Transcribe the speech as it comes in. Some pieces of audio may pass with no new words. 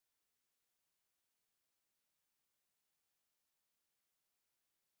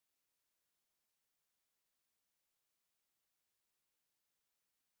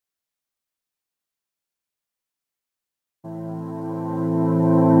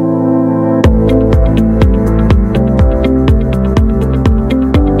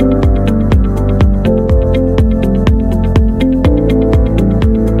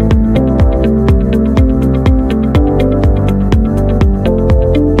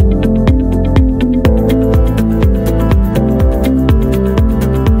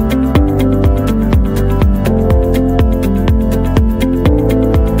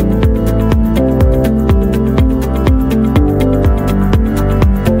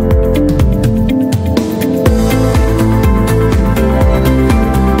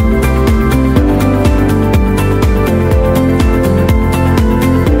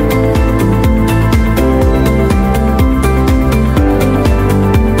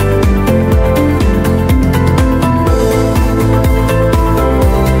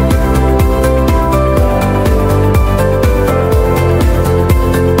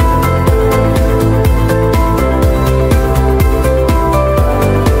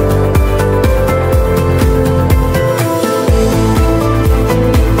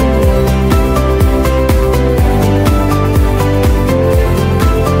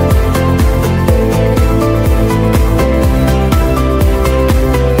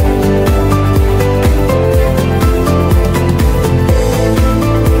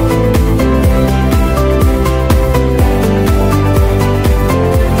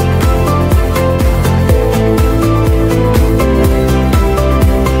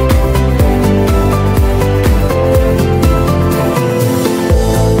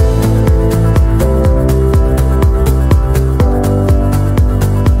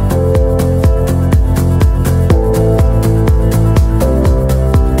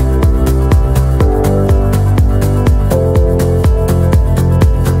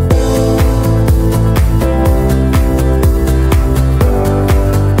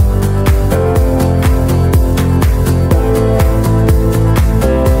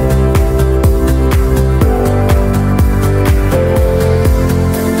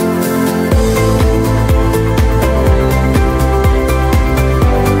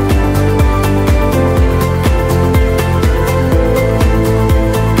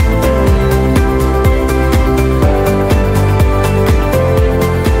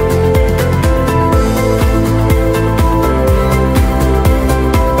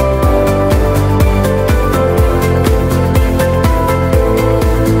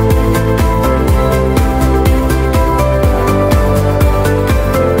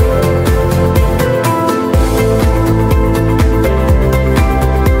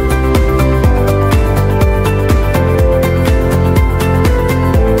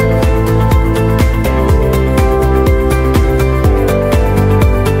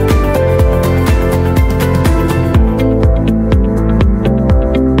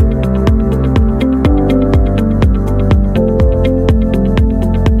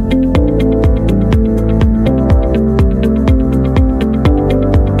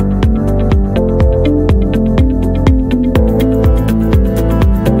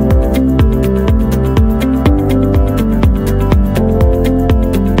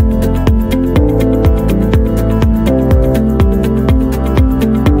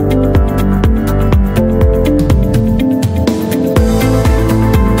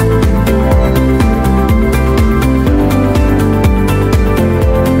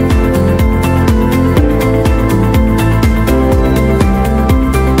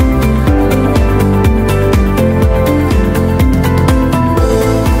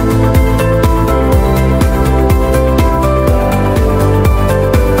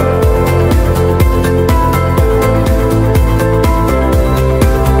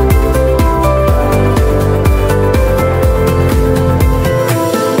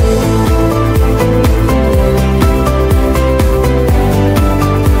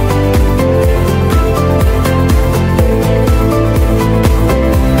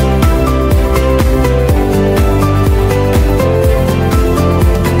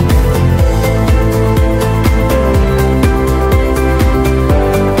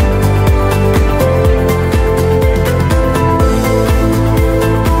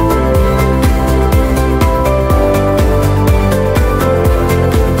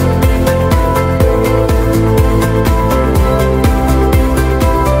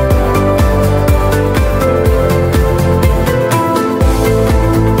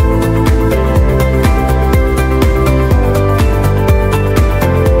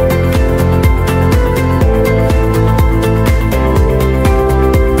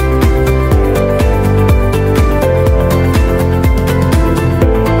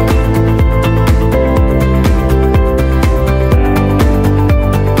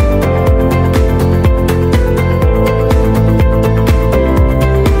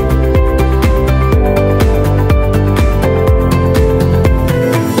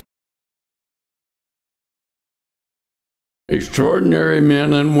Extraordinary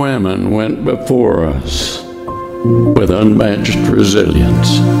men and women went before us with unmatched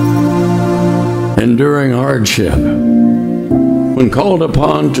resilience. Enduring hardship, when called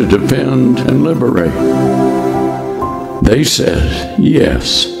upon to defend and liberate, they said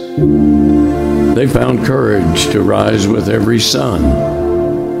yes. They found courage to rise with every sun,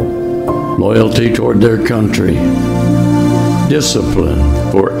 loyalty toward their country, discipline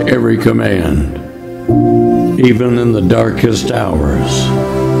for every command. Even in the darkest hours,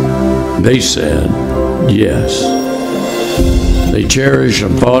 they said yes. They cherished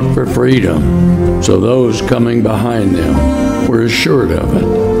and fought for freedom, so those coming behind them were assured of it.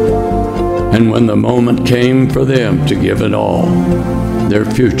 And when the moment came for them to give it all, their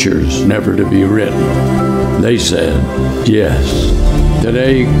futures never to be written, they said yes.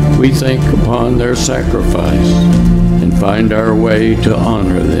 Today we think upon their sacrifice and find our way to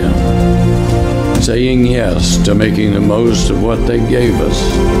honor them, saying yes to making the most of what they gave us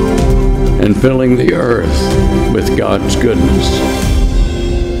and filling the earth with God's goodness.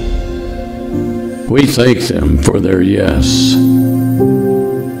 We thank them for their yes.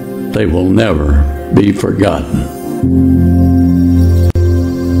 They will never be forgotten.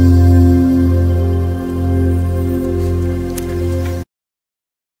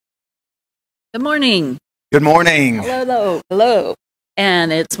 Good morning. Good morning. Hello, hello.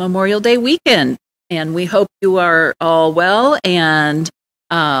 And it's Memorial Day weekend, and we hope you are all well and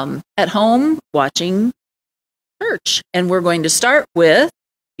at home watching church. And we're going to start with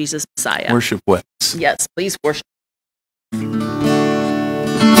Jesus Messiah. Worship with. Yes, please worship.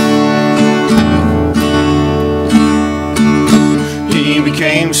 He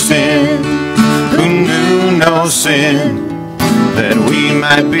became sin, who knew no sin, that we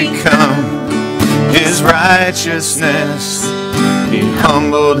might become His righteousness. He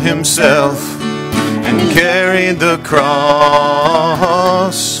humbled Himself and carried the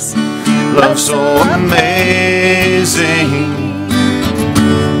cross. Love so amazing,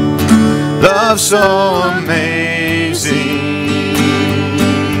 love so amazing.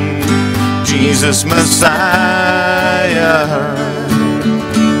 Jesus Messiah,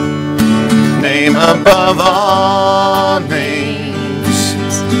 name above all names,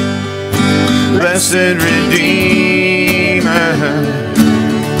 blessed Redeemer,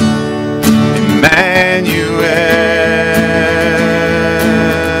 Emmanuel,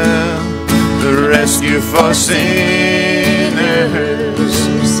 the rescue for sinners,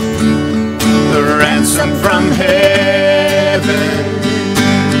 the ransom from heaven,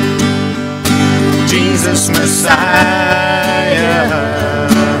 Jesus Messiah,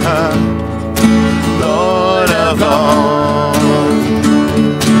 Lord of all.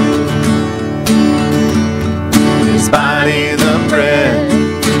 His body the bread,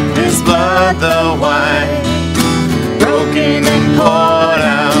 His blood the wine, broken and poured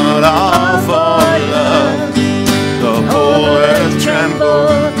out all for love. The whole earth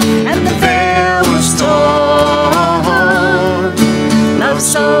trembled and the veil was torn. Love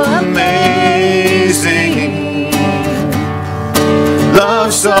so amazing,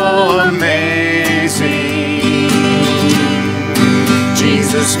 love so amazing.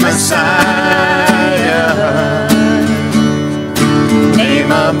 Jesus Messiah,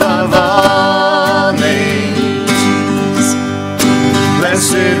 name above all names,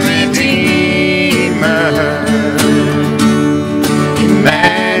 blessed Redeemer,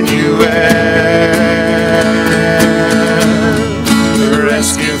 Emmanuel, the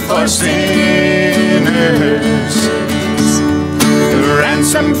rescue for sinners, the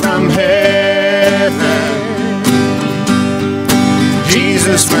ransom from heaven,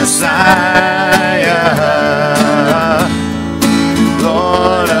 Jesus Messiah,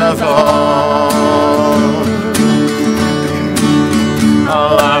 Lord of all.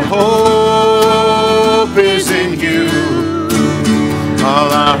 All our hope is in you, all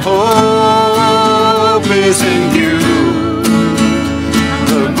our hope is in you.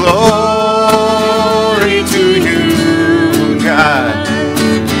 The glory to you, God,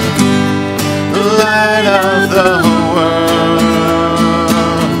 the light of the world,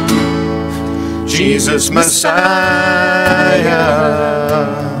 Jesus Messiah,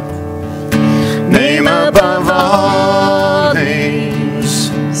 name above all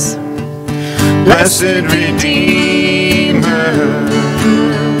names, blessed Redeemer,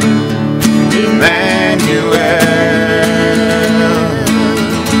 Emmanuel,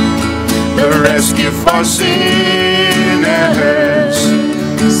 the rescue for sinners,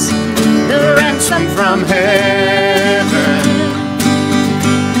 the ransom from heaven,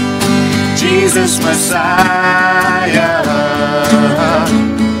 Jesus Messiah,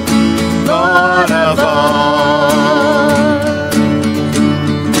 Lord of all.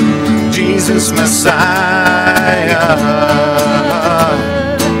 Messiah,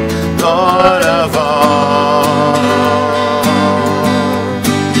 Lord of all,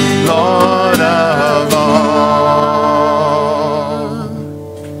 Lord of all.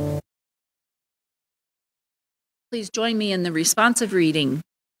 Please join me in the responsive reading.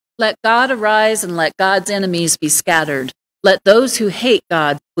 Let God arise and let God's enemies be scattered. Let those who hate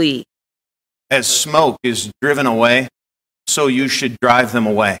God flee. As smoke is driven away, so you should drive them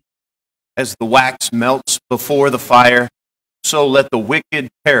away. As the wax melts before the fire, so let the wicked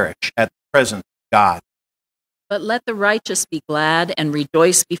perish at the presence of God. But let the righteous be glad and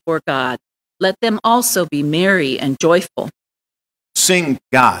rejoice before God. Let them also be merry and joyful. Sing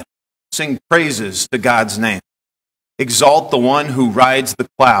God, sing praises to God's name. Exalt the one who rides the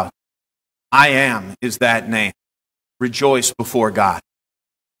cloud. I am is that name. Rejoice before God.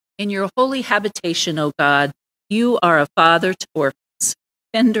 In your holy habitation, O God, you are a father to orphans,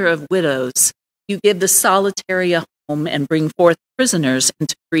 defender of widows. You give the solitary a home and bring forth prisoners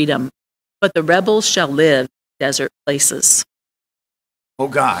into freedom. But the rebels shall live in desert places. O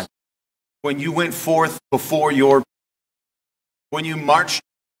God, when you went forth before when you marched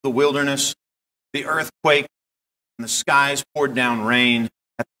the wilderness, the earthquake, and the skies poured down rain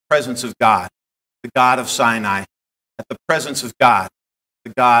at the presence of God, the God of Sinai, at the presence of God,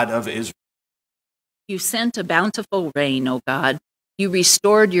 the God of Israel. You sent a bountiful rain, O God. You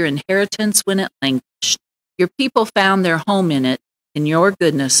restored your inheritance when it languished. Your people found their home in it. In your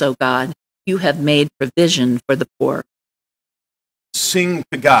goodness, O God, you have made provision for the poor. Sing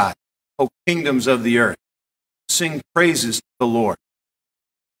to God, O kingdoms of the earth. Sing praises to the Lord.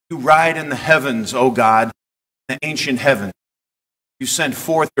 You ride in the heavens, O God, the ancient heaven. You send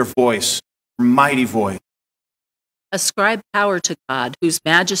forth your voice, your mighty voice. Ascribe power to God, whose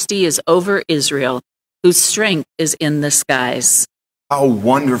majesty is over Israel, whose strength is in the skies. How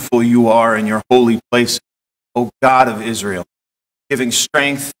wonderful you are in your holy place, O God of Israel, giving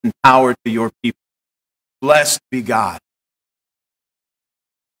strength and power to your people. Blessed be God.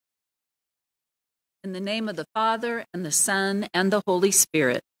 In the name of the Father, and the Son, and the Holy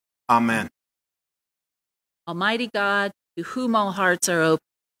Spirit. Amen. Almighty God, to whom all hearts are open,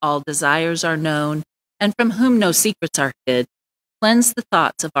 all desires are known, and from whom no secrets are hid, cleanse the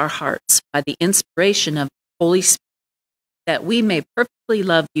thoughts of our hearts by the inspiration of the Holy Spirit, that we may perfectly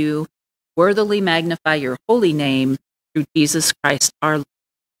love you, worthily magnify your holy name, through Jesus Christ our Lord.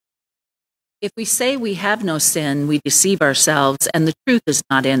 If we say we have no sin, we deceive ourselves, and the truth is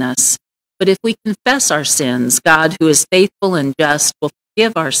not in us. But if we confess our sins, God, who is faithful and just, will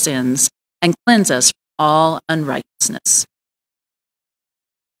forgive our sins and cleanse us from all unrighteousness.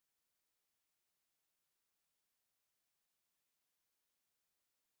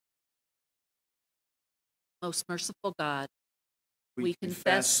 Most merciful God, we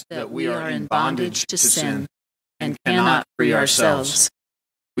confess that we are in bondage to sin and cannot free ourselves.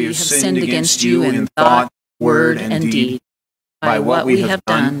 We have sinned against you in thought, word, and deed, by what we have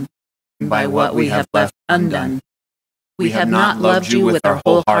done, and by what we have left undone. We have not loved you with our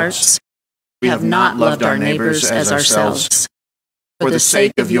whole hearts. We have not loved our neighbors as ourselves. For the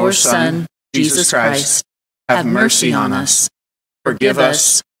sake of your Son, Jesus Christ, have mercy on us. Forgive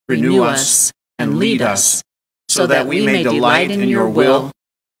us, renew us, and lead us, so that we may delight in your will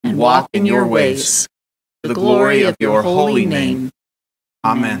and walk in your ways, to the glory of your holy name.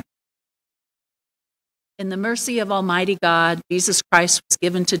 Amen. In the mercy of Almighty God, Jesus Christ was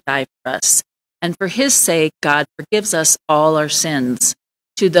given to die for us, and for his sake, God forgives us all our sins.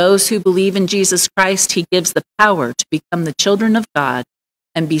 To those who believe in Jesus Christ, he gives the power to become the children of God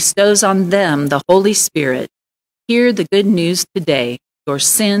and bestows on them the Holy Spirit. Hear the good news today. Your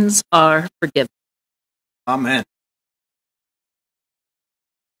sins are forgiven. Amen.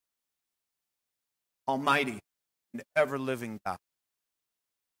 Almighty and ever-living God,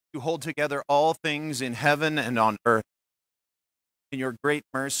 you hold together all things in heaven and on earth. In your great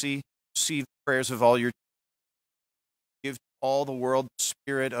mercy, receive the prayers of all your children. Give to all the world the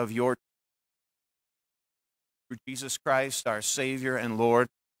spirit of your through Jesus Christ, our Savior and Lord,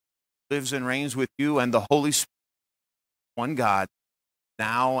 lives and reigns with you and the Holy Spirit, one God,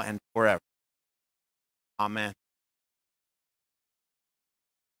 now and forever. Amen.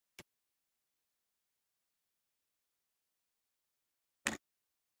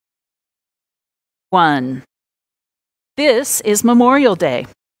 One. This is Memorial Day.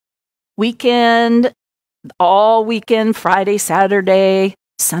 Weekend, all weekend, Friday, Saturday,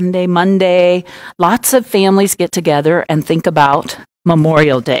 Sunday, Monday. Lots of families get together and think about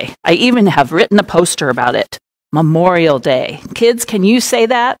Memorial Day. I even have written a poster about it. Memorial Day. Kids, can you say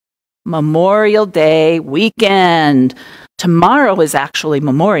that? Memorial Day weekend. Tomorrow is actually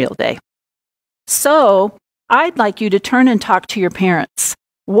Memorial Day. So I'd like you to turn and talk to your parents.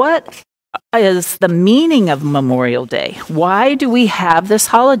 What is the meaning of Memorial Day? Why do we have this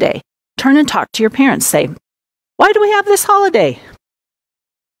holiday? Turn and talk to your parents. Say, why do we have this holiday?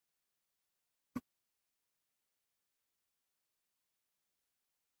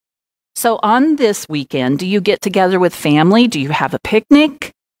 So on this weekend, do you get together with family? Do you have a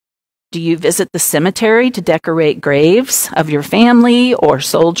picnic? Do you visit the cemetery to decorate graves of your family or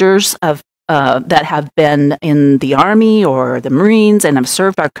soldiers that have been in the Army or the Marines and have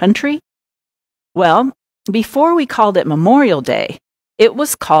served our country? Well, before we called it Memorial Day, it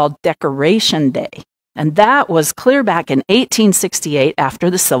was called Decoration Day. And that was clear back in 1868 after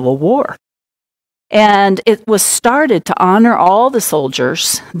the Civil War. And it was started to honor all the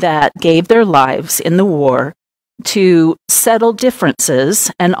soldiers that gave their lives in the war to settle differences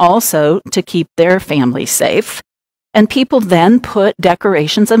and also to keep their families safe. And people then put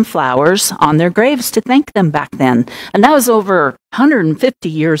decorations and flowers on their graves to thank them back then. And that was over 150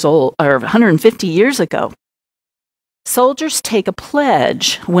 years old, or 150 years ago. Soldiers take a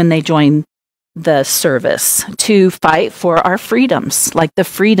pledge when they join the service to fight for our freedoms, like the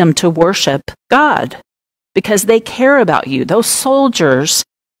freedom to worship God, because they care about you. Those soldiers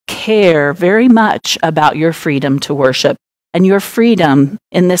care very much about your freedom to worship, and your freedom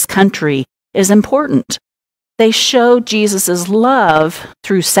in this country is important. They show Jesus' love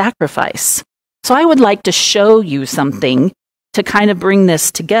through sacrifice. So I would like to show you something to kind of bring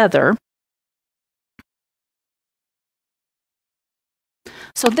this together.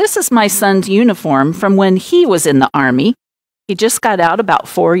 So this is my son's uniform from when he was in the Army. He just got out about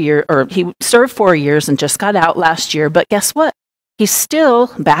 4 years, or he served 4 years and just got out last year. But guess what? He's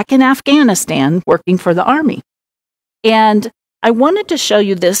still back in Afghanistan working for the Army. And I wanted to show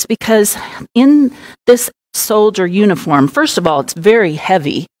you this because in this soldier uniform, first of all, it's very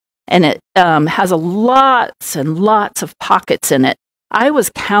heavy and it has lots and lots of pockets in it. I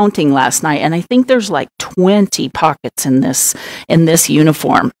was counting last night, and I think there's like 20 pockets in this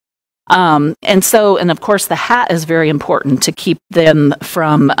uniform. And of course, the hat is very important to keep them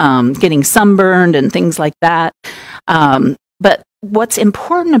from getting sunburned and things like that. But what's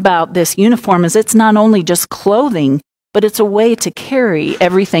important about this uniform is it's not only just clothing, but it's a way to carry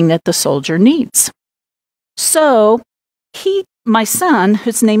everything that the soldier needs. So my son,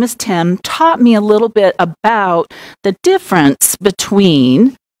 whose name is Tim, taught me a little bit about the difference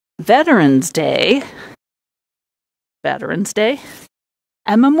between Veterans Day,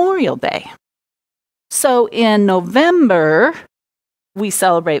 and Memorial Day. So in November, we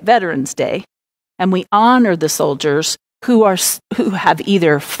celebrate Veterans Day, and we honor the soldiers who have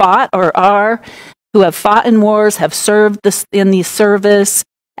either fought who have fought in wars, have served in the service,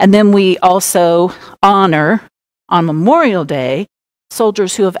 and then we also honor on Memorial Day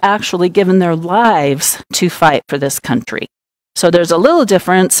soldiers who have actually given their lives to fight for this country. So there's a little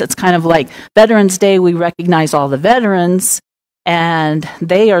difference. It's kind of like Veterans Day, we recognize all the veterans, and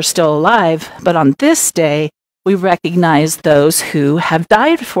they are still alive. But on this day, we recognize those who have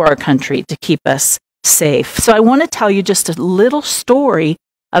died for our country to keep us safe. So I want to tell you just a little story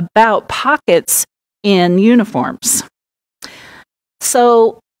about pockets in uniforms.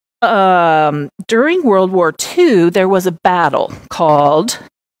 So during World War II, there was a battle called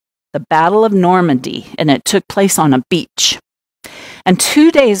the Battle of Normandy, and it took place on a beach. And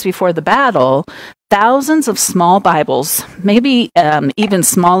 2 days before the battle, thousands of small Bibles, maybe even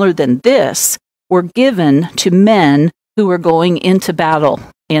smaller than this, were given to men who were going into battle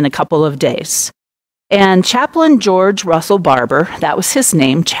in a couple of days. And Chaplain George Russell Barber, that was his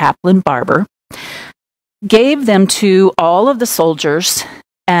name, Chaplain Barber, gave them to all of the soldiers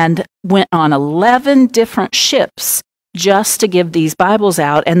and went on 11 different ships just to give these Bibles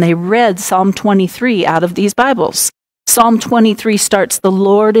out, and they read Psalm 23 out of these Bibles. Psalm 23 starts, "The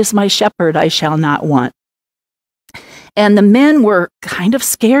Lord is my shepherd, I shall not want." And the men were kind of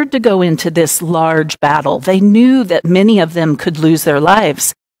scared to go into this large battle. They knew that many of them could lose their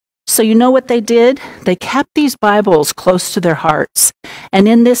lives. So you know what they did? They kept these Bibles close to their hearts. And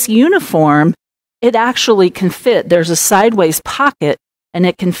in this uniform, it actually can fit. There's a sideways pocket, and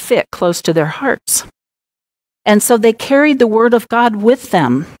it can fit close to their hearts. And so they carried the Word of God with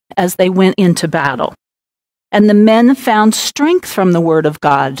them as they went into battle. And the men found strength from the Word of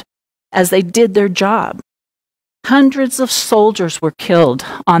God as they did their job. Hundreds of soldiers were killed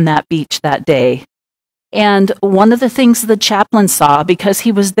on that beach that day. And one of the things the chaplain saw, because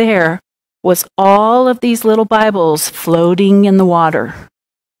he was there, was all of these little Bibles floating in the water.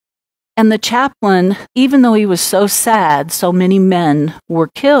 And the chaplain, even though he was so sad so many men were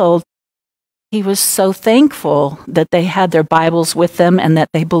killed, he was so thankful that they had their Bibles with them and that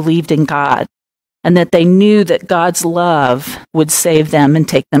they believed in God. and that they knew that God's love would save them and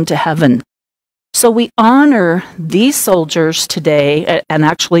take them to heaven. So we honor these soldiers today, and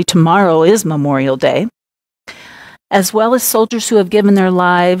actually tomorrow is Memorial Day, as well as soldiers who have given their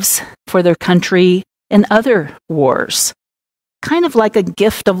lives for their country in other wars, kind of like a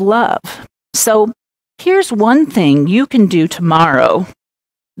gift of love. So here's one thing you can do tomorrow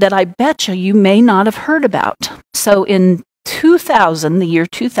that I betcha you may not have heard about. So in 2000, the year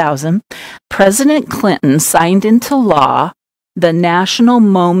 2000, President Clinton signed into law the National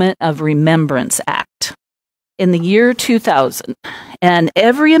Moment of Remembrance Act in the year 2000. And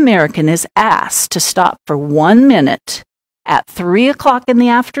every American is asked to stop for 1 minute at 3 o'clock in the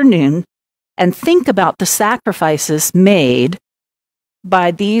afternoon and think about the sacrifices made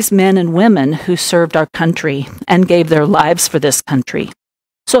by these men and women who served our country and gave their lives for this country.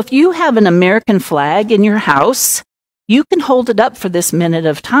 So if you have an American flag in your house, you can hold it up for this minute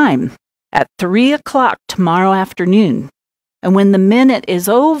of time at 3 o'clock tomorrow afternoon. And when the minute is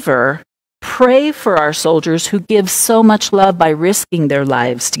over, pray for our soldiers who give so much love by risking their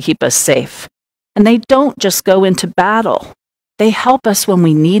lives to keep us safe. And they don't just go into battle. They help us when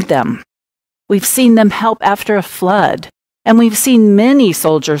we need them. We've seen them help after a flood. And we've seen many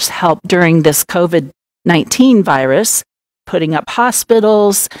soldiers help during this COVID-19 virus, putting up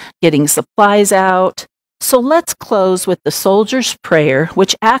hospitals, getting supplies out. So let's close with the soldier's prayer,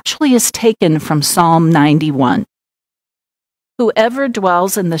 which actually is taken from Psalm 91. Whoever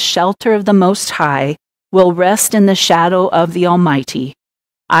dwells in the shelter of the Most High will rest in the shadow of the Almighty.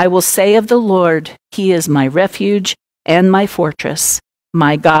 I will say of the Lord, He is my refuge and my fortress,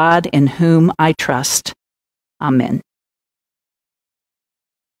 my God in whom I trust. Amen.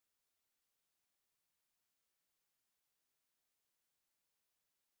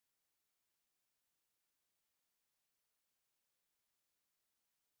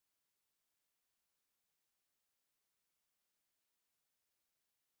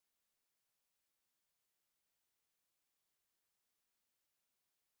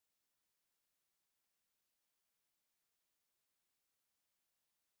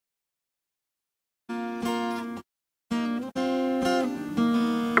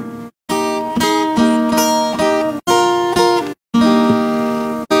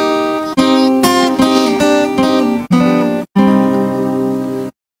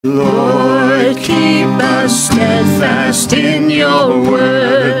 Lord, keep us steadfast in your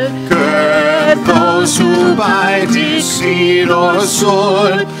word. Gird those who by deceit or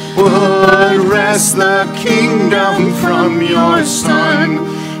sword would wrest the kingdom from your Son,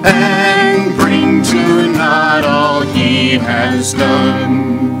 and bring to naught all he has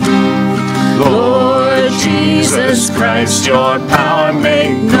done. Lord Jesus Christ, your power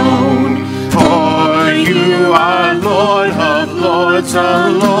make known, for you are Lord of lords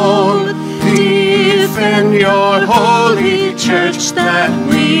alone. Defend your holy church, that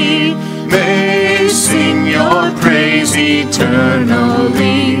we may sing your praise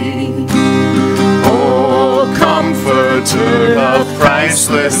eternally. O Comforter of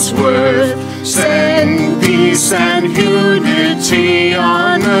priceless worth, send peace and unity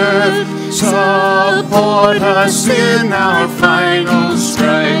on earth. Support us in our final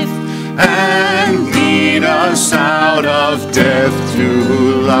strife, and lead us out of death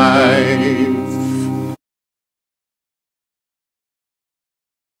to life.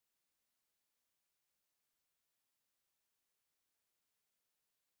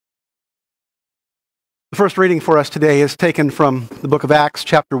 The first reading for us today is taken from the book of Acts,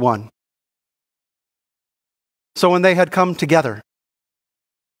 chapter 1. So when they had come together,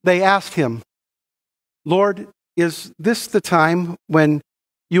 they asked him, Lord, is this the time when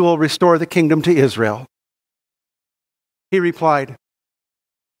you will restore the kingdom to Israel? He replied,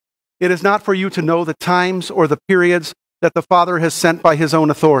 It is not for you to know the times or the periods that the Father has sent by his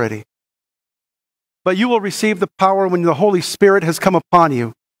own authority. But you will receive the power when the Holy Spirit has come upon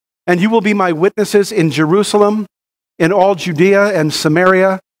you, and you will be my witnesses in Jerusalem, in all Judea and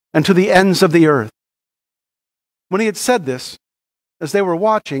Samaria, and to the ends of the earth. When he had said this, as they were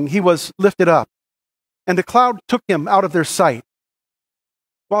watching, he was lifted up, and a cloud took him out of their sight.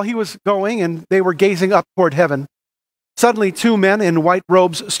 While he was going and they were gazing up toward heaven, suddenly 2 men in white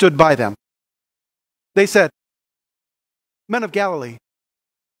robes stood by them. They said, Men of Galilee,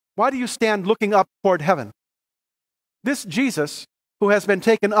 why do you stand looking up toward heaven? This Jesus, who has been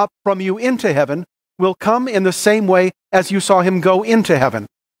taken up from you into heaven, will come in the same way as you saw him go into heaven.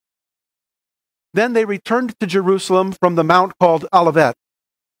 Then they returned to Jerusalem from the mount called Olivet,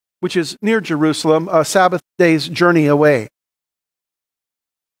 which is near Jerusalem, a Sabbath day's journey away.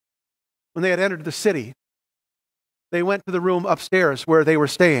 When they had entered the city, they went to the room upstairs where they were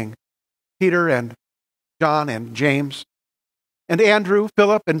staying, Peter and John and James, and Andrew,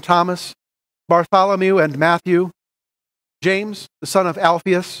 Philip and Thomas, Bartholomew and Matthew, James, the son of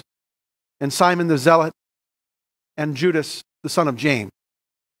Alphaeus, and Simon the Zealot, and Judas, the son of James.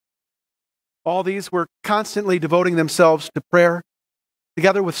 All these were constantly devoting themselves to prayer,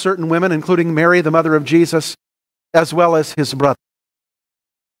 together with certain women, including Mary, the mother of Jesus, as well as his brother.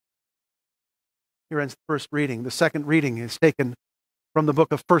 Here ends the first reading. The second reading is taken from the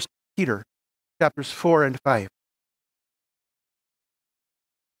book of 1 Peter, chapters 4 and 5.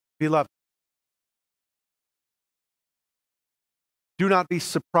 Beloved, do not be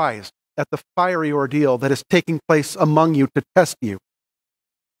surprised at the fiery ordeal that is taking place among you to test you,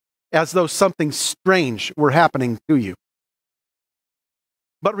 as though something strange were happening to you.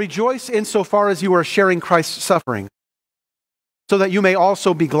 But rejoice insofar as you are sharing Christ's suffering, so that you may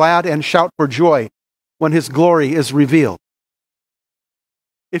also be glad and shout for joy when his glory is revealed.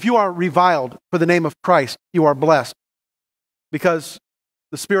 If you are reviled for the name of Christ, you are blessed, because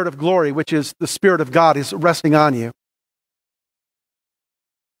the Spirit of glory, which is the Spirit of God, is resting on you.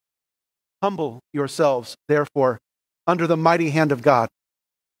 Humble yourselves, therefore, under the mighty hand of God,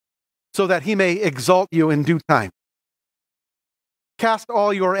 so that he may exalt you in due time. Cast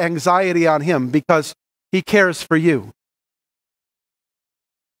all your anxiety on him, because he cares for you.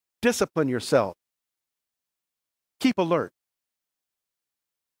 Discipline yourself. Keep alert.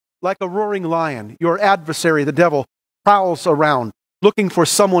 Like a roaring lion, your adversary, the devil, prowls around, looking for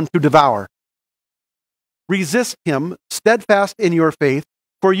someone to devour. Resist him, steadfast in your faith,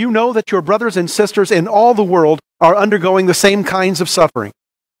 for you know that your brothers and sisters in all the world are undergoing the same kinds of suffering.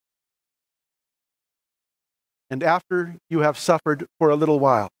 And after you have suffered for a little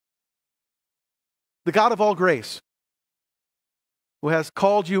while, the God of all grace, who has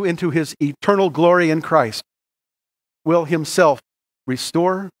called you into his eternal glory in Christ, will himself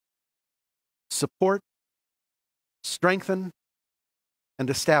restore, support, strengthen, and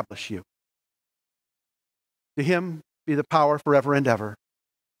establish you. To him be the power forever and ever.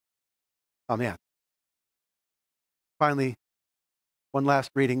 Amen. Finally, one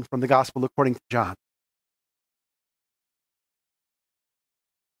last reading from the Gospel according to John.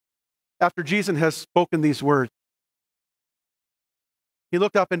 After Jesus has spoken these words, he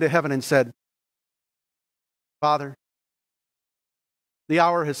looked up into heaven and said, Father, the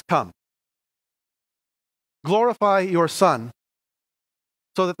hour has come. Glorify your Son,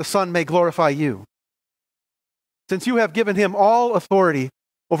 so that the Son may glorify you, since you have given him all authority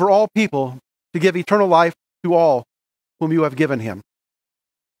over all people to give eternal life to all whom you have given him.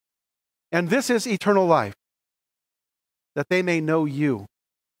 And this is eternal life, that they may know you,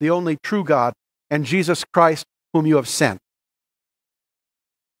 the only true God, and Jesus Christ, whom you have sent.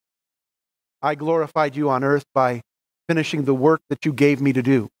 I glorified you on earth by finishing the work that you gave me to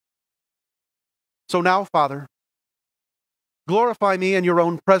do. So now, Father, glorify me in your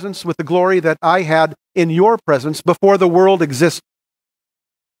own presence with the glory that I had in your presence before the world existed.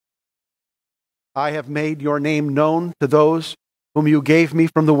 I have made your name known to those whom you gave me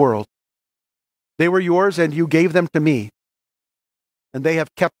from the world. They were yours, and you gave them to me, and they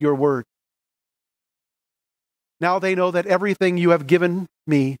have kept your word. Now they know that everything you have given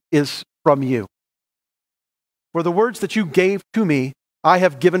me is from you. For the words that you gave to me, I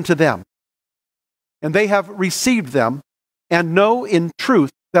have given to them, and they have received them, and know in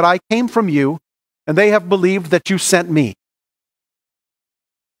truth that I came from you, and they have believed that you sent me.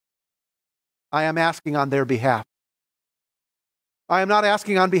 I am asking on their behalf. I am not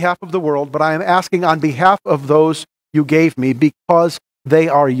asking on behalf of the world, but I am asking on behalf of those you gave me, because they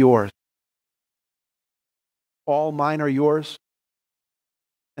are yours. All mine are yours,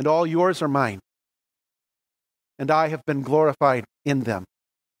 and all yours are mine, and I have been glorified in them.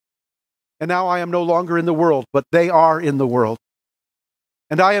 And now I am no longer in the world, but they are in the world.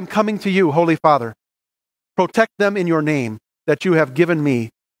 And I am coming to you, Holy Father. Protect them in your name that you have given me,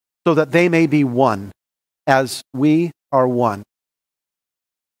 so that they may be one, as we are one.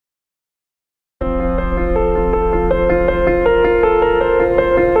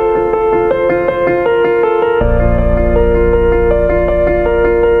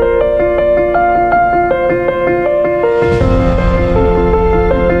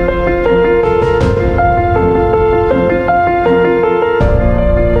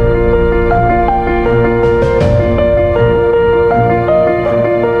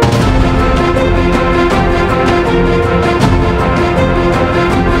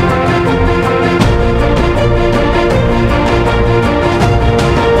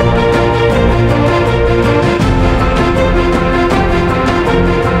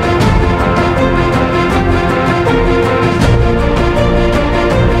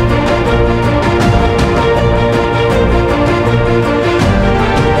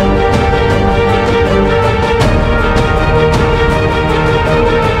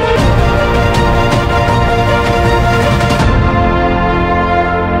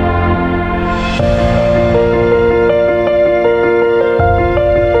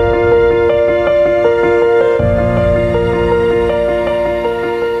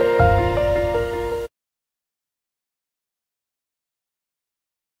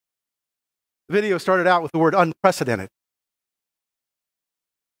 The video started out with the word unprecedented.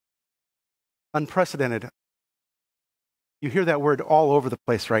 Unprecedented. You hear that word all over the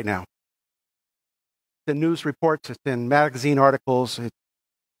place right now. It's in news reports, it's in magazine articles, it's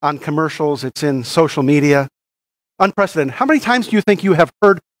on commercials, it's in social media. Unprecedented. How many times do you think you have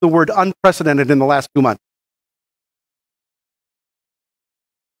heard the word unprecedented in the last 2 months?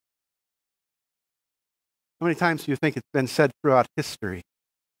 How many times do you think it's been said throughout history?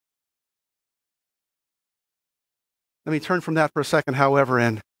 Let me turn from that for a second, however,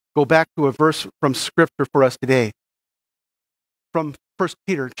 and go back to a verse from Scripture for us today. From 1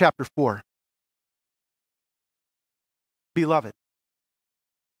 Peter chapter 4. Beloved,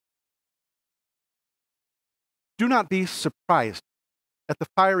 do not be surprised at the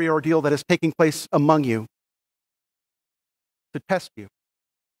fiery ordeal that is taking place among you to test you,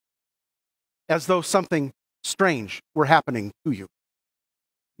 as though something strange were happening to you.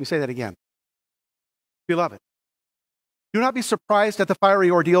 Let me say that again. Beloved, do not be surprised at the fiery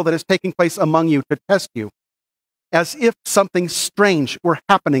ordeal that is taking place among you to test you, as if something strange were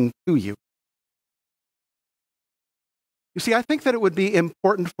happening to you. You see, I think that it would be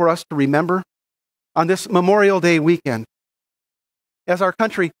important for us to remember on this Memorial Day weekend, as our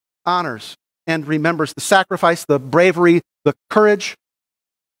country honors and remembers the sacrifice, the bravery, the courage,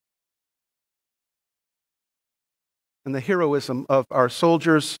 and the heroism of our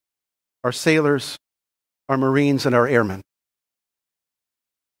soldiers, our sailors, our Marines, and our airmen.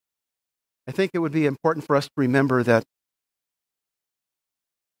 I think it would be important for us to remember that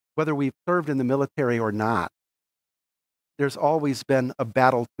whether we've served in the military or not, there's always been a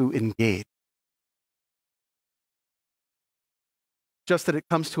battle to engage. Just that it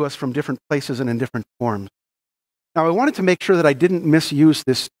comes to us from different places and in different forms. Now, I wanted to make sure that I didn't misuse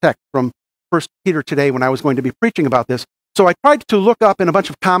this text from 1 Peter today when I was going to be preaching about this. So I tried to look up in a bunch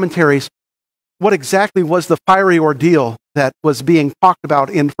of commentaries what exactly was the fiery ordeal that was being talked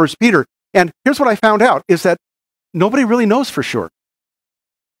about in 1 Peter. And here's what I found out, is that nobody really knows for sure.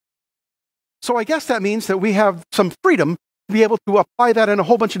 So I guess that means that we have some freedom to be able to apply that in a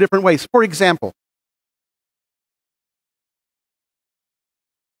whole bunch of different ways. For example,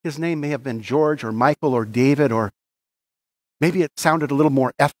 his name may have been George or Michael or David, or maybe it sounded a little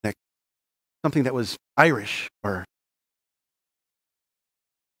more ethnic, something that was Irish or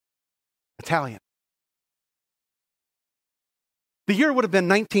Italian. The year would have been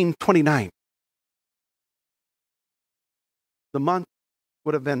 1929. The month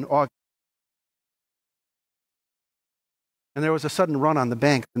would have been August. And there was a sudden run on the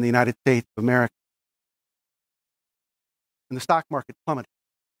banks in the United States of America. And the stock market plummeted.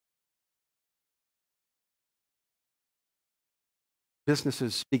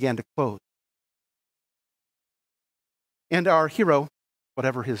 Businesses began to close. And our hero,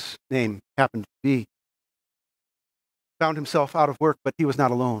 whatever his name happened to be, found himself out of work, but he was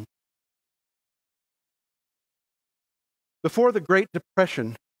not alone. Before the Great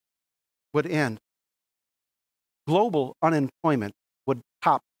Depression would end, global unemployment would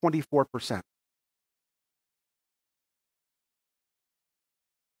top 24%.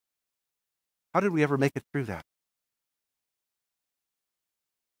 How did we ever make it through that?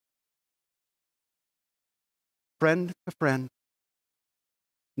 Friend to friend,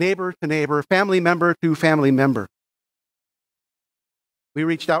 neighbor to neighbor, family member to family member. We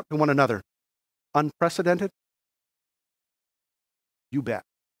reached out to one another. Unprecedented? You bet.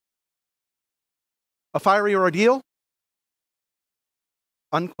 A fiery ordeal?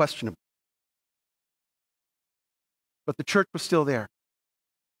 Unquestionable. But the church was still there.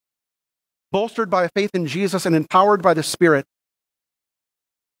 Bolstered by a faith in Jesus and empowered by the Spirit.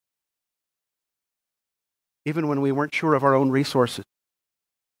 Even when we weren't sure of our own resources.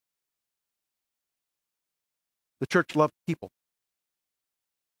 The church loved people.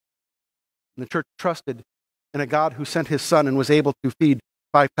 And the church trusted in a God who sent his Son and was able to feed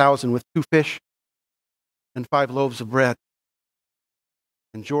 5,000 with 2 fish and 5 loaves of bread.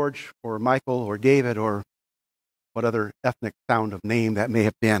 And George or Michael or David or what other ethnic sound of name that may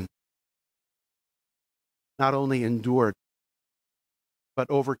have been, not only endured, but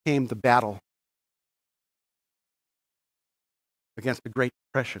overcame the battle against the Great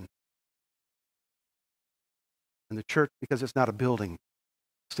Depression. And the church, because it's not a building,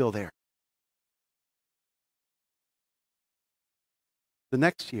 still there. The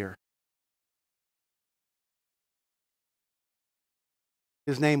next year,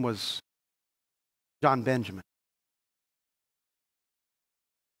 his name was John Benjamin.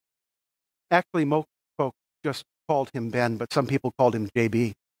 Actually, most folks just called him Ben, but some people called him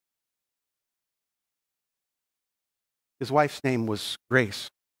JB. His wife's name was Grace.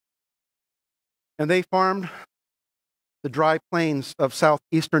 And they farmed the dry plains of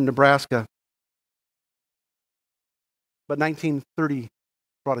southeastern Nebraska. But 1930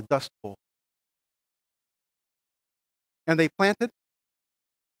 brought a dust bowl. And they planted,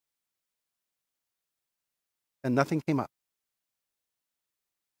 and nothing came up.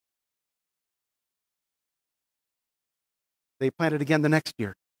 They planted again the next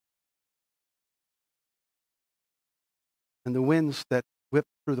year. And the winds that whipped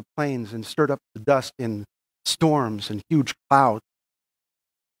through the plains and stirred up the dust in storms and huge clouds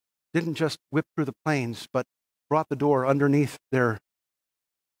didn't just whip through the plains, but brought the door underneath their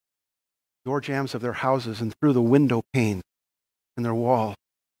door jambs of their houses and through the window panes in their wall.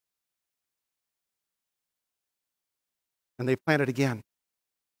 And they planted again.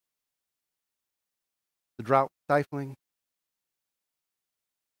 The drought stifling,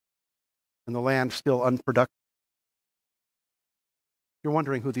 and the land still unproductive. You're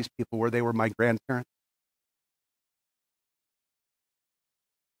wondering who these people were. They were my grandparents.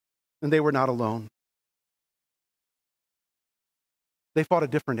 And they were not alone. They fought a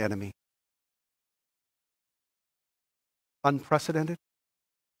different enemy. Unprecedented,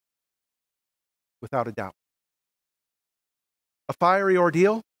 without a doubt. A fiery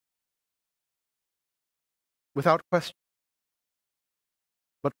ordeal, without question.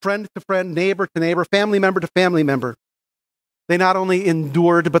 But friend to friend, neighbor to neighbor, family member to family member, they not only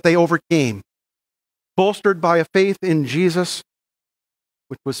endured, but they overcame, bolstered by a faith in Jesus,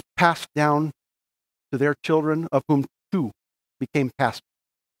 which was passed down to their children, of whom 2 became pastors.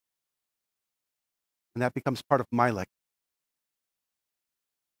 And that becomes part of my legacy.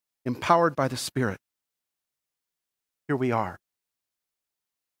 Empowered by the Spirit, here we are.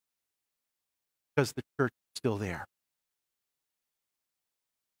 Because the church is still there.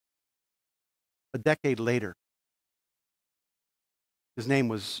 A decade later, his name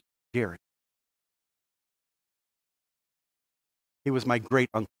was Jerry. He was my great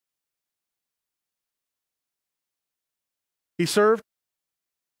uncle. He served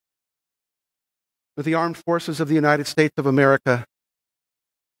with the armed forces of the United States of America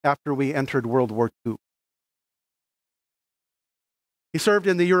after we entered World War II. He served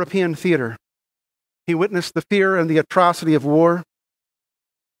in the European theater. He witnessed the fear and the atrocity of war.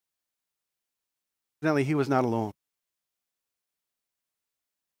 Evidently, he was not alone.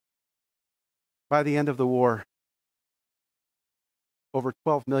 By the end of the war, over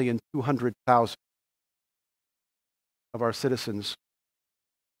 12,200,000 of our citizens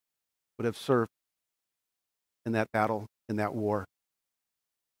would have served in that battle, in that war.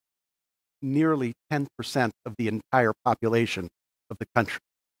 Nearly 10% of the entire population of the country.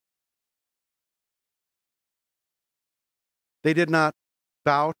 They did not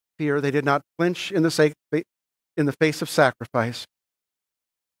bow to fear. They did not flinch in the face of sacrifice.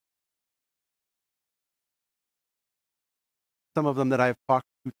 Some of them that I've talked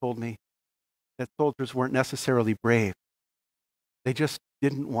to told me that soldiers weren't necessarily brave. They just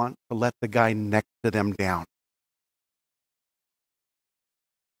didn't want to let the guy next to them down.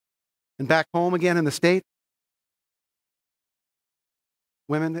 And back home again in the States,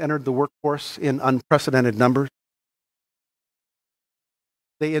 women entered the workforce in unprecedented numbers.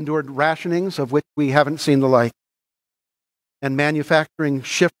 They endured rationings of which we haven't seen the like. And manufacturing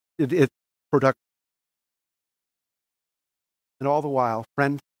shifted its production. And all the while,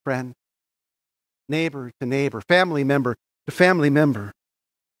 friend to friend, neighbor to neighbor, family member to family member,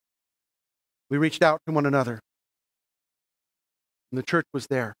 we reached out to one another. And the church was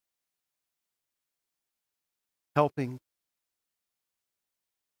there, helping,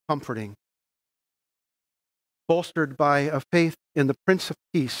 comforting, bolstered by a faith in the Prince of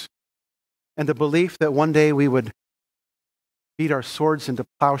Peace and a belief that one day we would beat our swords into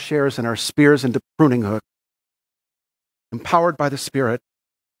plowshares and our spears into pruning hooks. Empowered by the Spirit,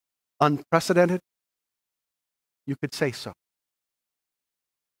 unprecedented, you could say so.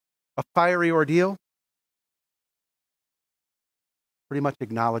 A fiery ordeal, pretty much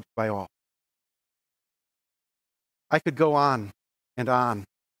acknowledged by all. I could go on and on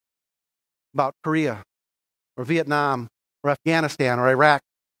about Korea, or Vietnam, or Afghanistan, or Iraq. It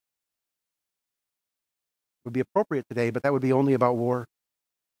would be appropriate today, but that would be only about war.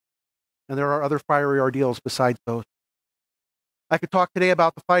 And there are other fiery ordeals besides those. I could talk today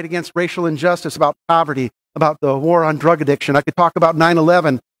about the fight against racial injustice, about poverty, about the war on drug addiction. I could talk about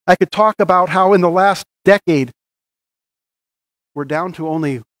 9/11. I could talk about how in the last decade, we're down to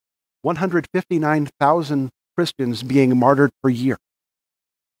only 159,000 Christians being martyred per year,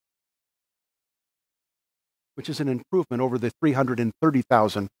 which is an improvement over the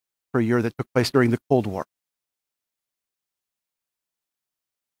 330,000 per year that took place during the Cold War.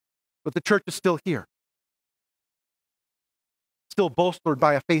 But the church is still here, still bolstered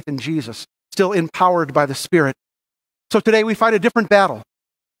by a faith in Jesus, still empowered by the Spirit. So today we fight a different battle.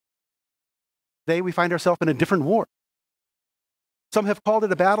 Today we find ourselves in a different war. Some have called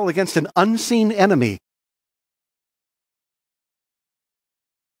it a battle against an unseen enemy.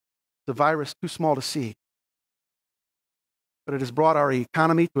 The virus too small to see. But it has brought our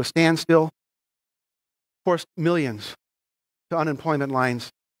economy to a standstill, forced millions to unemployment lines,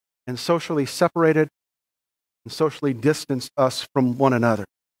 and socially separated and socially distanced us from one another.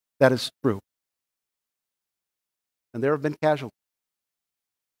 That is true. And there have been casualties.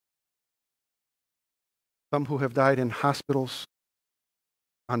 Some who have died in hospitals,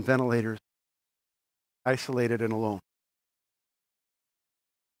 on ventilators, isolated and alone.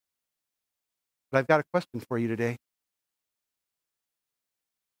 But I've got a question for you today.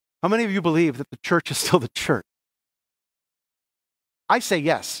 How many of you believe that the church is still the church? I say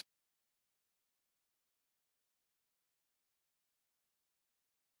yes.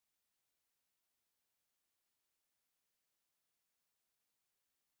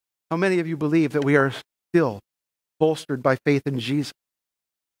 How many of you believe that we are still bolstered by faith in Jesus?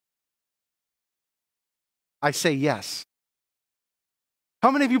 I say yes. How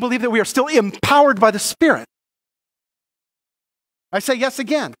many of you believe that we are still empowered by the Spirit? I say yes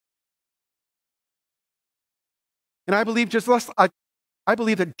again. And I believe I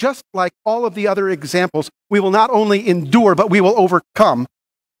believe that just like all of the other examples, we will not only endure, but we will overcome.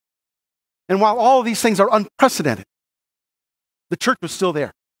 And while all of these things are unprecedented, the church was still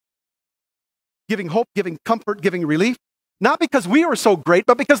there, giving hope, giving comfort, giving relief, not because we are so great,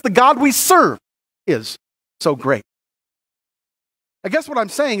 but because the God we serve is so great. I guess what I'm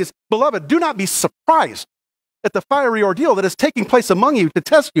saying is, beloved, do not be surprised at the fiery ordeal that is taking place among you to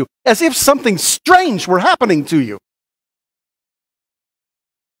test you, as if something strange were happening to you.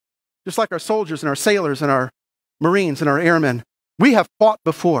 Just like our soldiers and our sailors and our Marines and our airmen, we have fought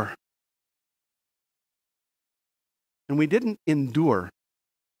before. And we didn't endure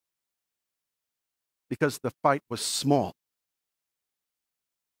because the fight was small.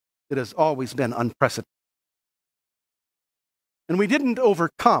 It has always been unprecedented. And we didn't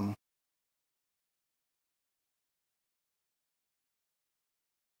overcome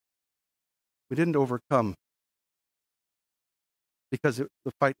because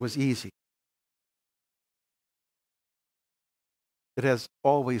the fight was easy. It has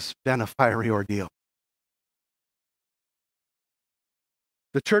always been a fiery ordeal.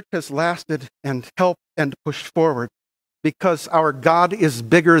 The church has lasted and helped and pushed forward because our God is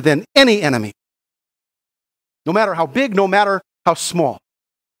bigger than any enemy. No matter how big, no matter how small.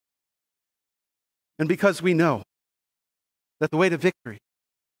 And because we know that the way to victory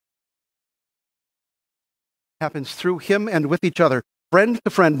happens through Him and with each other, friend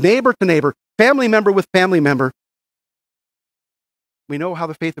to friend, neighbor to neighbor, family member with family member. We know how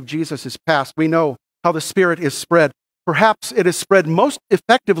the faith of Jesus is passed. We know how the Spirit is spread. Perhaps it is spread most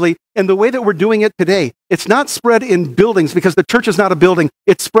effectively in the way that we're doing it today. It's not spread in buildings because the church is not a building.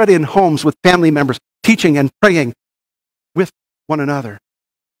 It's spread in homes with family members, teaching and praying with one another.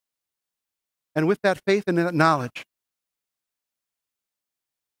 And with that faith and that knowledge,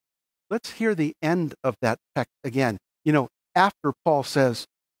 let's hear the end of that text again. You know, after Paul says,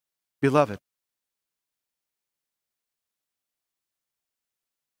 beloved,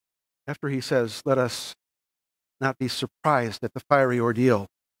 after he says, let us not be surprised at the fiery ordeal,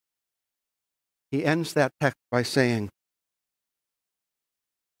 he ends that text by saying,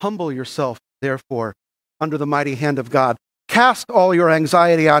 humble yourself, therefore, under the mighty hand of God. Cast all your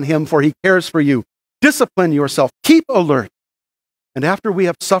anxiety on Him, for He cares for you. Discipline yourself. Keep alert. And after we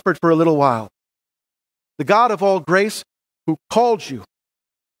have suffered for a little while, the God of all grace, who called you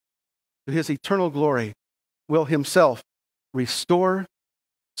to His eternal glory, will Himself restore,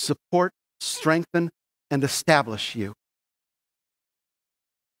 support, strengthen, and establish you.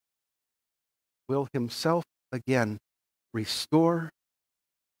 Will Himself again restore,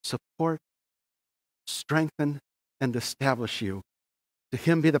 support, strengthen, and establish you. To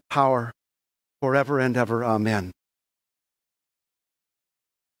Him be the power forever and ever. Amen.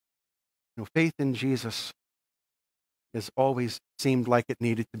 You know, faith in Jesus has always seemed like it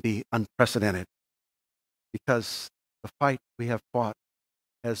needed to be unprecedented because the fight we have fought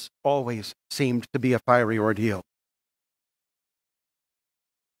has always seemed to be a fiery ordeal.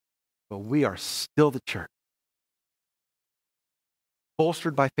 But we are still the church,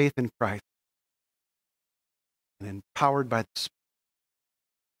 bolstered by faith in Christ and empowered by the Spirit.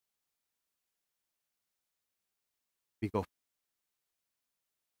 We go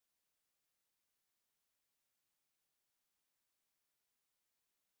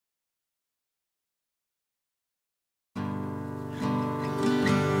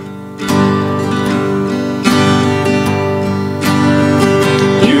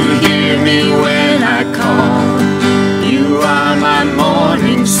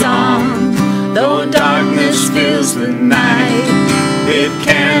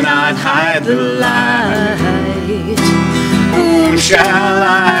shall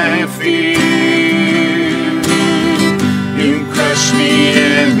I fear? You crush me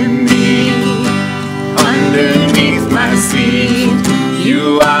enemy underneath my feet.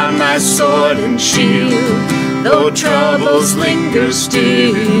 You are my sword and shield, though troubles linger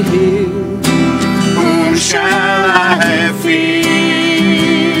still. Whom shall I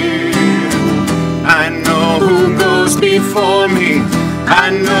fear? I know who goes before me, I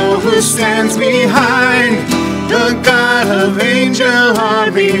know who stands behind. The God of angel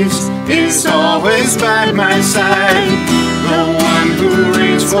armies is always by my side. The one who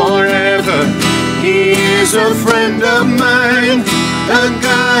reigns forever, he is a friend of mine. The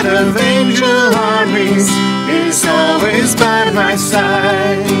God of angel armies is always by my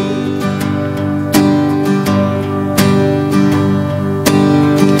side.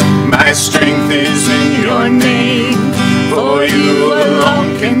 My strength is in your name, for you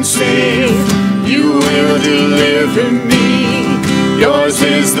alone can save. You will deliver me, yours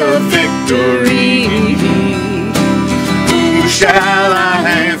is the victory. Whom shall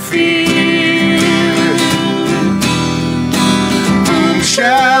I fear? Whom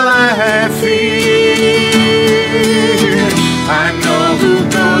shall I fear? I know who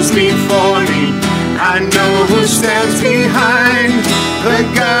goes before me, I know who stands behind. The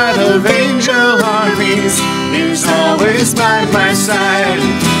God of angel armies is always by my side.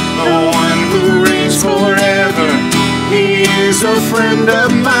 The one who reigns forever, he is a friend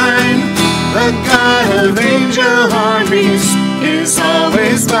of mine. The God of angel armies is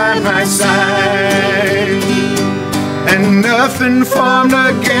always by my side. And nothing formed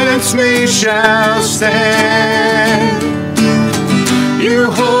against me shall stand.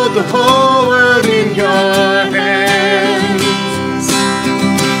 You hold the whole world in your hands.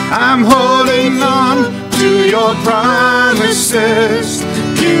 I'm holding on to your promises.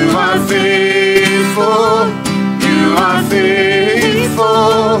 You are faithful, you are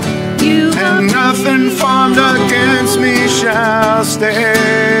faithful, and nothing formed against me shall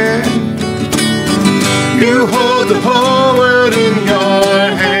stand. You hold the whole world in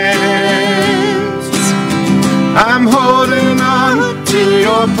your hands. I'm holding on to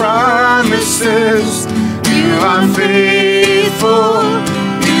your promises. You are faithful,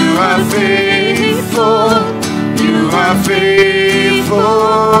 you are faithful, you are faithful.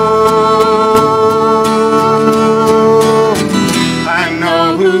 I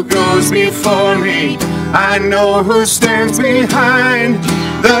know who goes before me, I know who stands behind.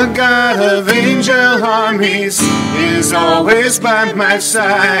 The God of angel armies is always by my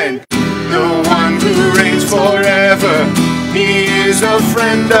side. The one who reigns forever, he is a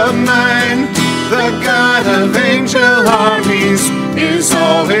friend of mine. The God of angel armies is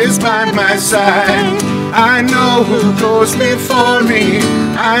always by my side. I know who goes before me,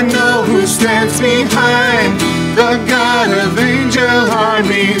 I know who stands behind. The God of angel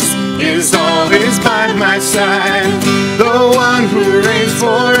armies is always by my side. The one who reigns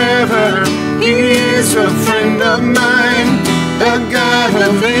forever, he is a friend of mine. The God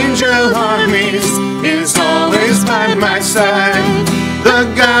of angel armies is always by my side.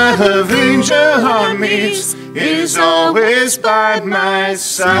 The God of angel armies is always by my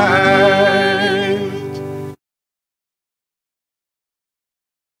side.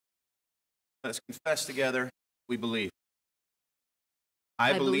 Let's confess together, we believe.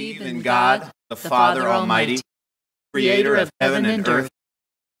 I believe in God, the Father Almighty, creator of heaven and earth.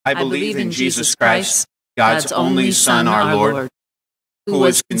 I believe in Jesus Christ, God's only Son, our Lord, who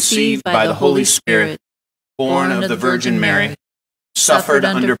was conceived by the Holy Spirit, born of the Virgin Mary, suffered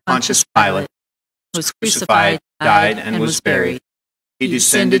under Pontius Pilate, was crucified, died, and was buried. He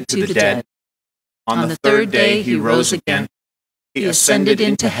descended to the dead. On the third day he rose again. He ascended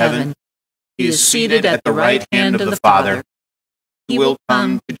into heaven. He is seated at the right hand of the Father. He will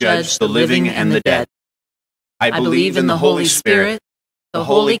come to judge the living and the dead. I believe in the Holy Spirit, the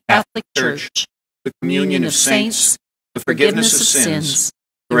Holy Catholic Church, the communion of saints, the forgiveness of sins,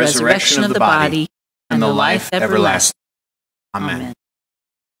 the resurrection of the body, and the life everlasting. Amen.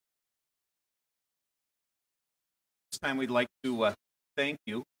 This time we'd like to thank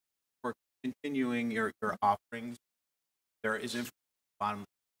you for continuing your offerings. There is information at the bottom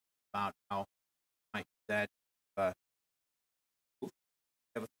about how you might do that. We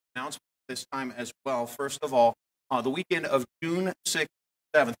have an announcement this time as well. First of all, the weekend of June 6th,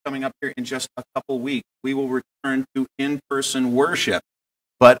 7th, coming up here in just a couple weeks, we will return to in-person worship.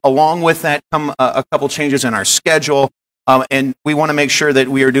 But along with that come a couple changes in our schedule, and we want to make sure that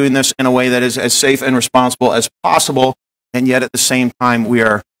we are doing this in a way that is as safe and responsible as possible, and yet at the same time, we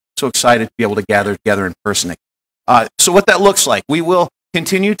are so excited to be able to gather together in person. So what that looks like, we will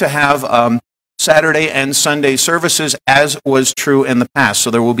continue to have Saturday and Sunday services, as was true in the past.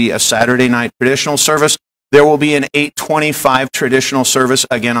 So there will be a Saturday night traditional service. There will be an 8:25 traditional service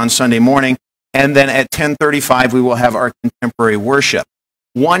again on Sunday morning. And then at 10:35, we will have our contemporary worship.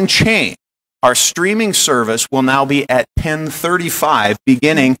 One change, our streaming service will now be at 10:35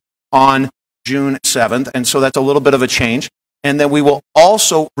 beginning on June 7th. And so that's a little bit of a change. And then we will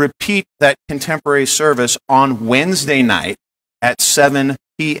also repeat that contemporary service on Wednesday night at 7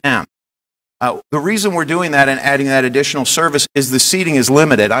 p.m. The reason we're doing that and adding that additional service is the seating is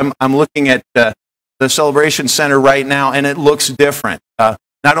limited. I'm looking at the Celebration Center right now, and it looks different.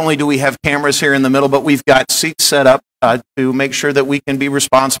 Not only do we have cameras here in the middle, but we've got seats set up to make sure that we can be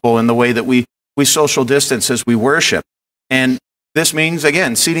responsible in the way that we social distance as we worship. And this means,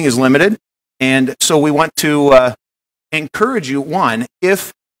 again, seating is limited. And so we want to encourage you, one,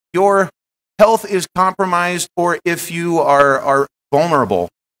 if your health is compromised or if you are vulnerable,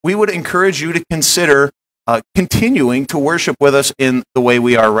 we would encourage you to consider continuing to worship with us in the way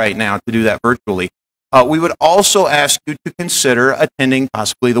we are right now, to do that virtually. We would also ask you to consider attending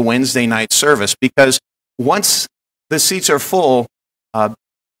possibly the Wednesday night service, because once the seats are full,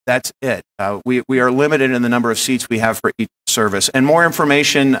 that's it. We are limited in the number of seats we have for each service. And more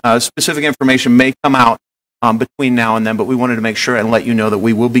information, specific information may come out between now and then, but we wanted to make sure and let you know that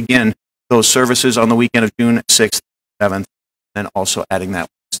we will begin those services on the weekend of June 6th, 7th, and also adding that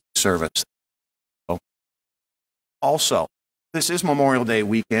service. So, also, this is Memorial Day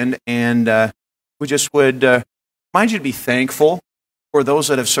weekend, and we just would remind you to be thankful for those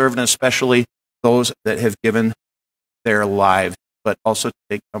that have served, and especially those that have given their lives, but also to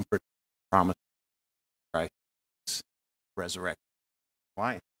take comfort in the promise of Christ's resurrection.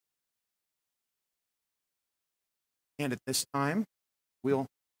 Why? And at this time, we'll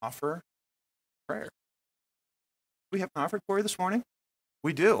offer prayer. We have an offering for you this morning?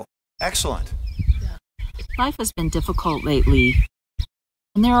 We do. Excellent. Life has been difficult lately,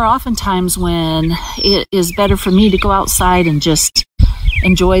 and there are often times when it is better for me to go outside and just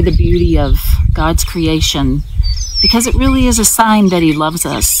enjoy the beauty of God's creation, because it really is a sign that He loves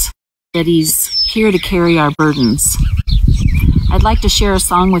us, that He's here to carry our burdens. I'd like to share a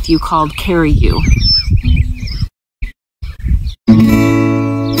song with you called Carry You.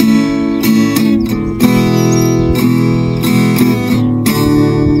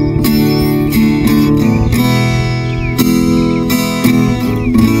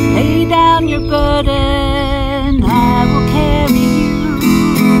 Lay down your burden, I will carry you.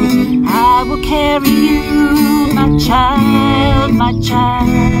 I will carry you, my child, my child.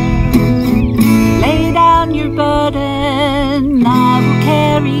 Lay down your burden, I will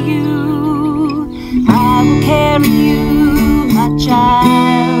carry you. I will carry you, my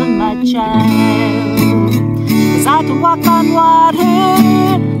child, my child. 'Cause I can walk on water,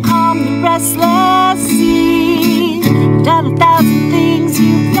 calm the restless sea. I've done 1,000 things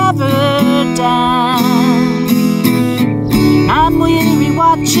you've never done. I'm weary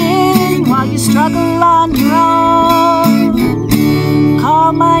watching while you struggle on your own.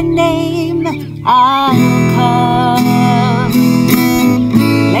 Call my name, I'll come.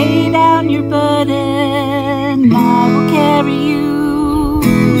 Lay down your burden, I will carry you.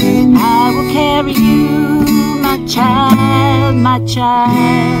 I will carry you, my child, my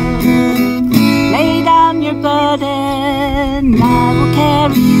child. Lay down your burden, I will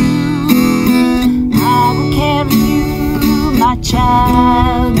carry you. I will carry you, my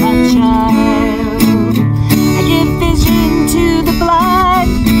child, my child. I give vision to the blind,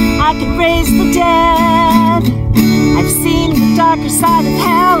 I can raise the dead. I've seen the darker side of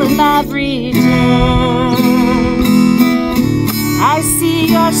hell and I've returned. I see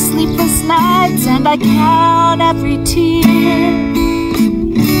your sleepless nights and I count every tear.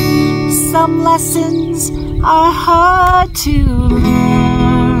 Some lessons are hard to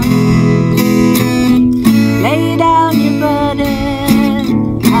learn. Lay down your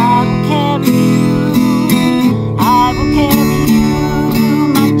burden, I will carry you. I will carry you,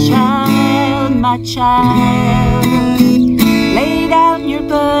 my child, my child. Lay down your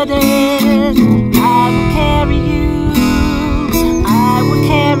burden, I will carry you. I will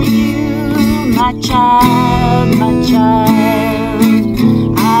carry you, my child, my child.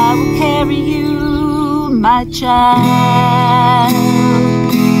 I will carry you, my child,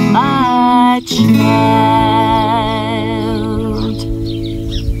 my child.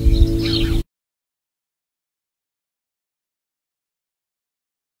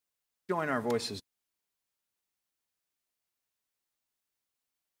 Join our voices.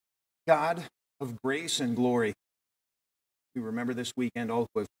 God of grace and glory, we remember this weekend all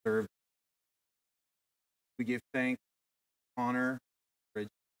who have served. We give thanks, honor, courage.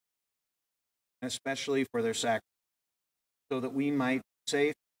 especially for their sacrifice, so that we might be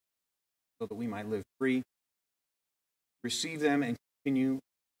safe, so that we might live free. Receive them and continue,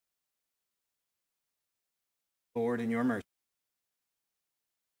 Lord, in your mercy.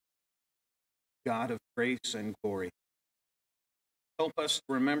 God of grace and glory, help us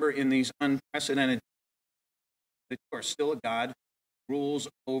to remember in these unprecedented times that you are still a God who rules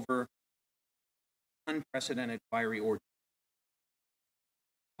over unprecedented fiery ordinance.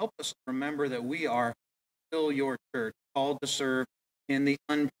 Help us to remember that we are still your church, called to serve in the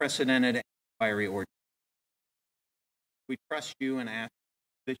unprecedented fiery ordinance. We trust you and ask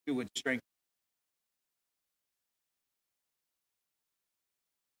that you would strengthen.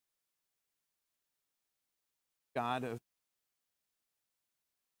 God of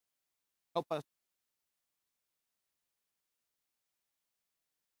help us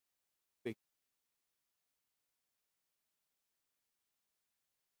speak.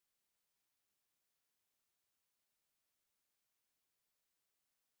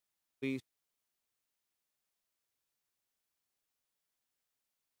 Please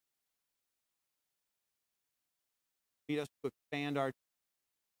lead us to expand our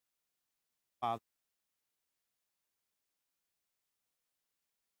Father.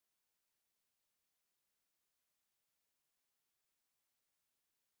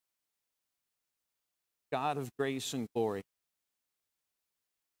 God of grace and glory,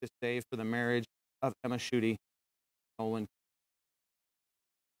 this day for the marriage of Emma Schutte, Nolan,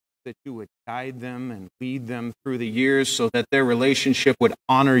 that you would guide them and lead them through the years so that their relationship would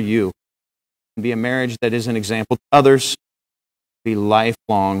honor you and be a marriage that is an example to others, be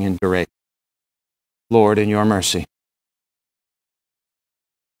lifelong and direct. Lord, in your mercy.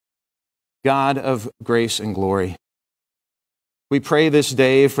 God of grace and glory, we pray this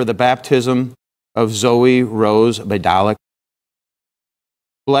day for the baptism of Zoe Rose Badalik.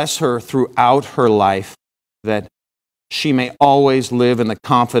 Bless her throughout her life, that she may always live in the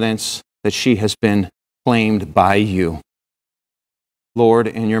confidence that she has been claimed by you. Lord,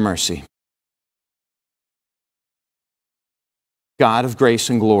 in your mercy. God of grace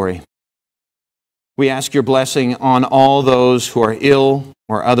and glory, we ask your blessing on all those who are ill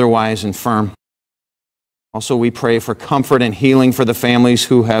or otherwise infirm. Also, we pray for comfort and healing for the families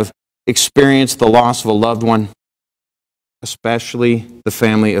who have experienced the loss of a loved one, especially the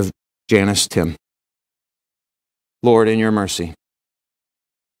family of Janice Tim. Lord, in your mercy.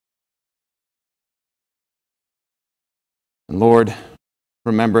 And Lord,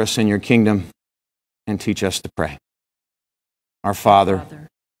 remember us in your kingdom and teach us to pray. Our Father,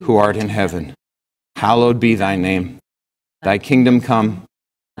 who art in heaven, hallowed be thy name. Thy kingdom come,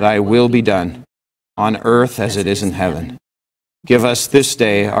 thy will be done, on earth as it is in heaven. Give us this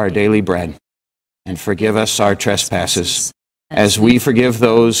day our daily bread, and forgive us our trespasses, as we forgive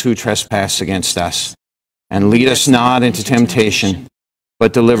those who trespass against us. And lead us not into temptation,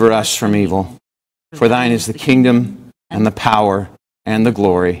 but deliver us from evil. For thine is the kingdom, and the power, and the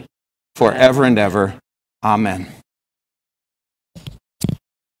glory, forever and ever. Amen.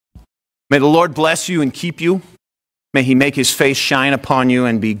 May the Lord bless you and keep you. May he make his face shine upon you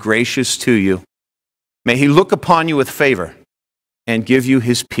and be gracious to you. May he look upon you with favor and give you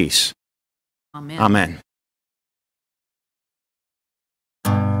his peace. Amen. Amen.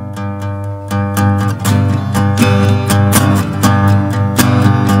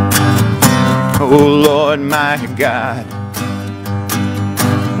 Oh Lord my God,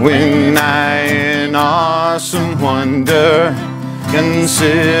 when I in awesome wonder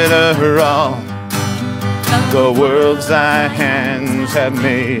consider all the worlds thy hands have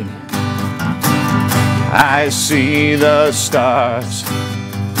made, I see the stars,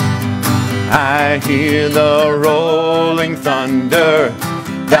 I hear the rolling thunder,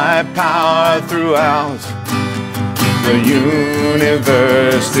 thy power throughout the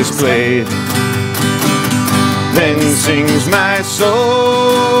universe displayed. Then sings my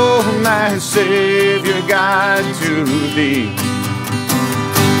soul, my Savior God, to thee.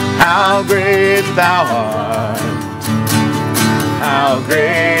 How great thou art, how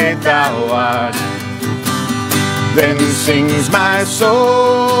great thou art. Then sings my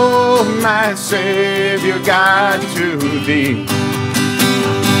soul, my Savior God, to thee.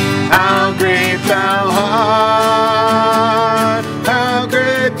 How great thou art, how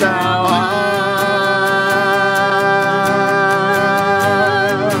great thou art.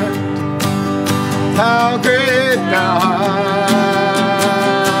 How great thou art.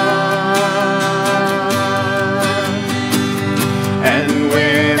 And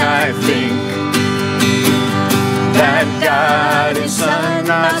when I think that God his Son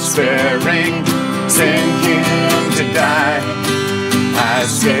not sparing sent him to die, I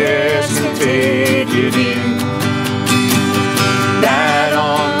scarce can take it in. Died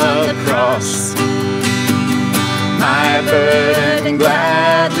on the cross, my burden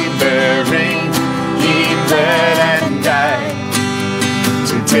gladly bearing. He bled and died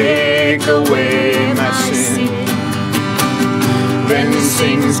to take away my sin. Then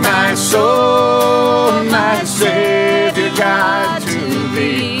sings my soul, my Savior God, to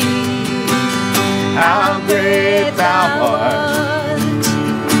thee. How great thou art,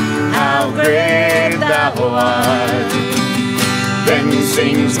 how great thou art. Then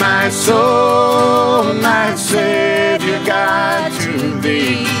sings my soul, my Savior God, to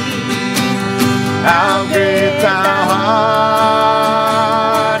thee. How great thou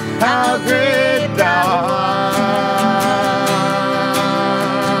art, how great thou art,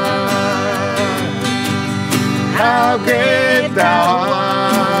 how great thou art.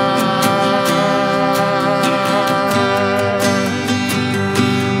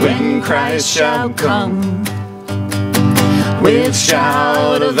 When Christ shall come with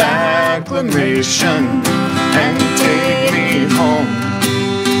shout of acclamation and take me home,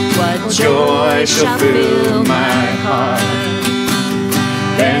 what joy shall fill my heart.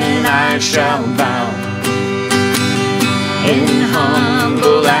 Then I shall bow in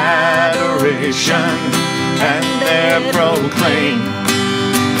humble adoration and there proclaim,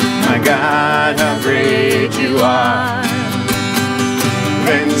 my God, how great you are.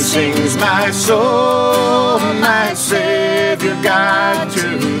 Then sings my soul, my Savior God,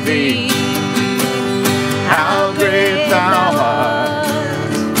 to thee. How great thou art,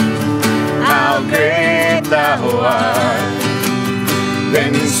 how great thou art.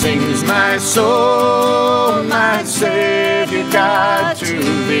 Then sings my soul, my Savior God, to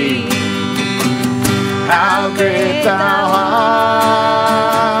thee. How great thou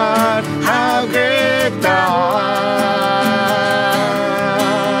art, how great thou art,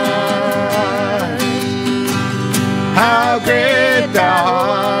 how great thou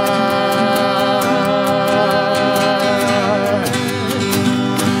art,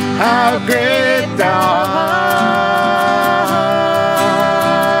 how great thou art,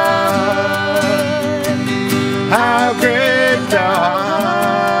 how great thou art.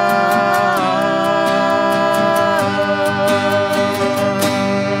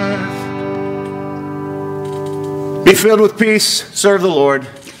 Be filled with peace, serve the Lord.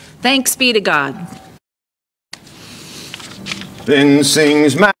 Thanks be to God. Then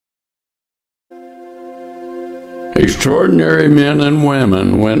sings my Extraordinary men and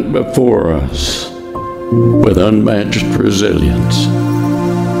women went before us with unmatched resilience,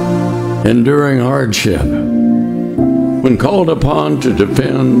 enduring hardship when called upon to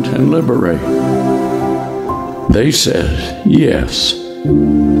defend and liberate. They said yes.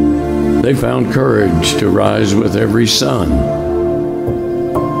 They found courage to rise with every sun,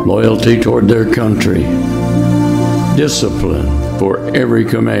 loyalty toward their country, discipline for every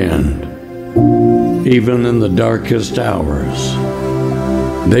command. Even in the darkest hours,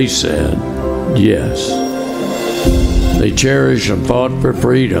 they said yes. They cherished and fought for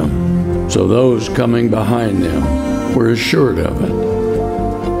freedom, so those coming behind them were assured of it.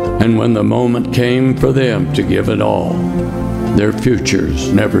 And when the moment came for them to give it all, their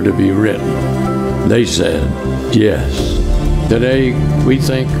futures never to be written, they said yes. Today we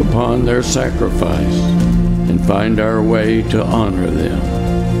think upon their sacrifice and find our way to honor them,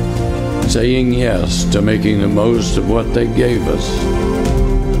 saying yes to making the most of what they gave us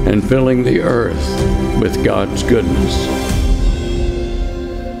and filling the earth with God's goodness.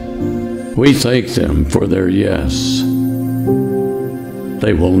 We thank them for their yes.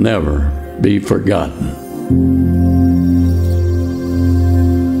 They will never be forgotten.